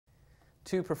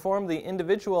To perform the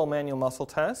individual manual muscle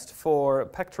test for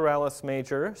pectoralis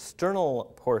major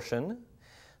sternal portion,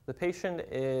 the patient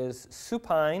is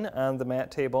supine on the mat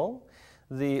table.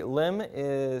 The limb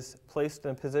is placed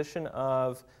in a position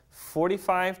of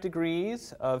 45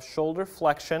 degrees of shoulder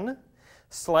flexion,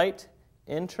 slight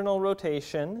internal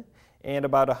rotation, and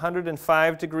about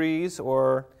 105 degrees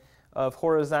of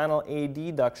horizontal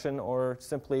adduction, or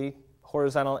simply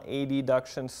horizontal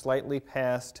adduction slightly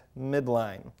past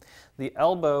midline. The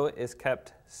elbow is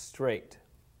kept straight.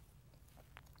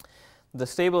 The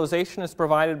stabilization is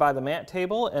provided by the mat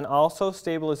table, and also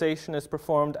stabilization is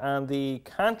performed on the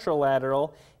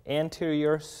contralateral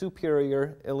anterior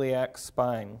superior iliac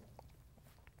spine.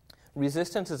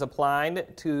 Resistance is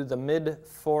applied to the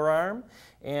mid-forearm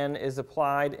and is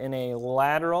applied in a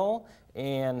lateral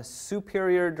and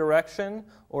superior direction,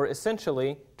 or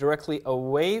essentially directly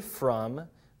away from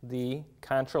the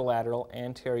contralateral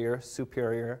anterior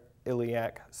superior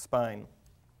iliac spine.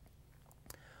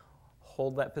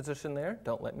 Hold that position there.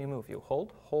 Don't let me move you.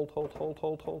 Hold, hold, hold, hold,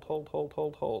 hold, hold, hold, hold,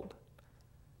 hold, hold.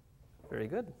 Very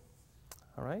good.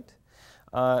 All right.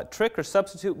 Trick or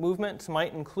substitute movements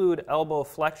might include elbow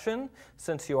flexion,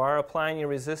 since you are applying your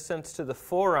resistance to the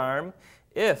forearm.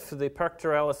 If the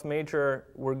pectoralis major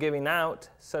were giving out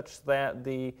such that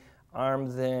the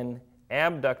arm then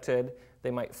abducted,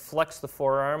 they might flex the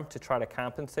forearm to try to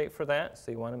compensate for that.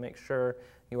 So you want to make sure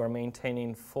you are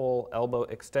maintaining full elbow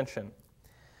extension.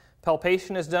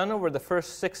 Palpation is done over the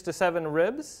first 6 to 7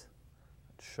 ribs.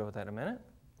 Let's show that a minute.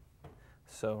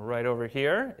 So right over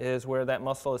here is where that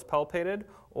muscle is palpated,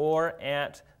 or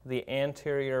at the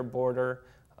anterior border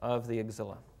of the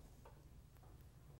axilla.